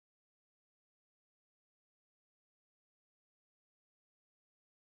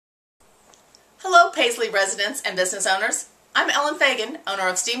Hello Paisley residents and business owners. I'm Ellen Fagan, owner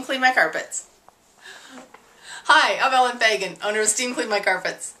of Steam Clean My Carpets. Hi, I'm Ellen Fagan, owner of Steam Clean My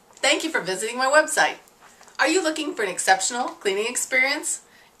Carpets. Thank you for visiting my website. Are you looking for an exceptional cleaning experience?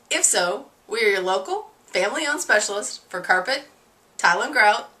 If so, we are your local, family-owned specialist for carpet, tile and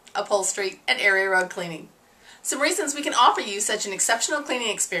grout, upholstery, and area rug cleaning. Some reasons we can offer you such an exceptional cleaning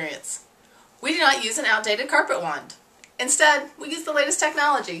experience. We do not use an outdated carpet wand. Instead, we use the latest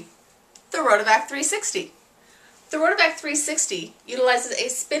technology, the Rotovac 360. The Rotovac 360 utilizes a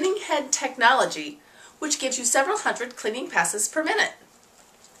spinning head technology which gives you several hundred cleaning passes per minute.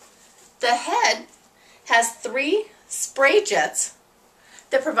 The head has 3 spray jets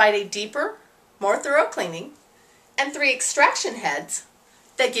that provide a deeper, more thorough cleaning, and 3 extraction heads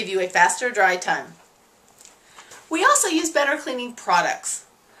that give you a faster dry time. We also use better cleaning products.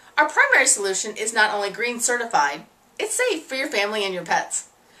 Our primary solution is not only green certified, it's safe for your family and your pets.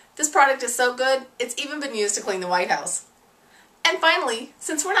 This product is so good, it's even been used to clean the White House. And finally,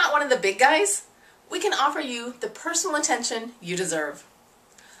 since we're not one of the big guys, we can offer you the personal attention you deserve.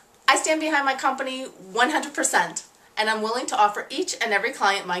 I stand behind my company 100%, and I'm willing to offer each and every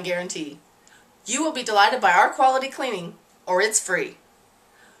client my guarantee. You will be delighted by our quality cleaning, or it's free.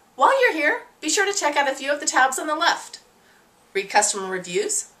 While you're here, be sure to check out a few of the tabs on the left. Read customer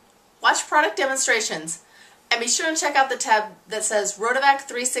reviews, watch product demonstrations, and be sure to check out the tab that says Rotovac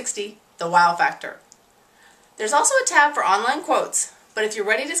 360, the Wow Factor. There's also a tab for online quotes, but if you're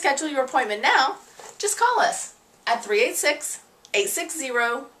ready to schedule your appointment now, just call us at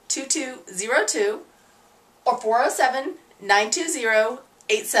 386-860-2202 or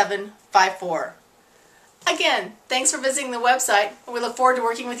 407-920-8754. Again, thanks for visiting the website, and we look forward to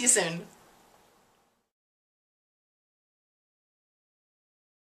working with you soon.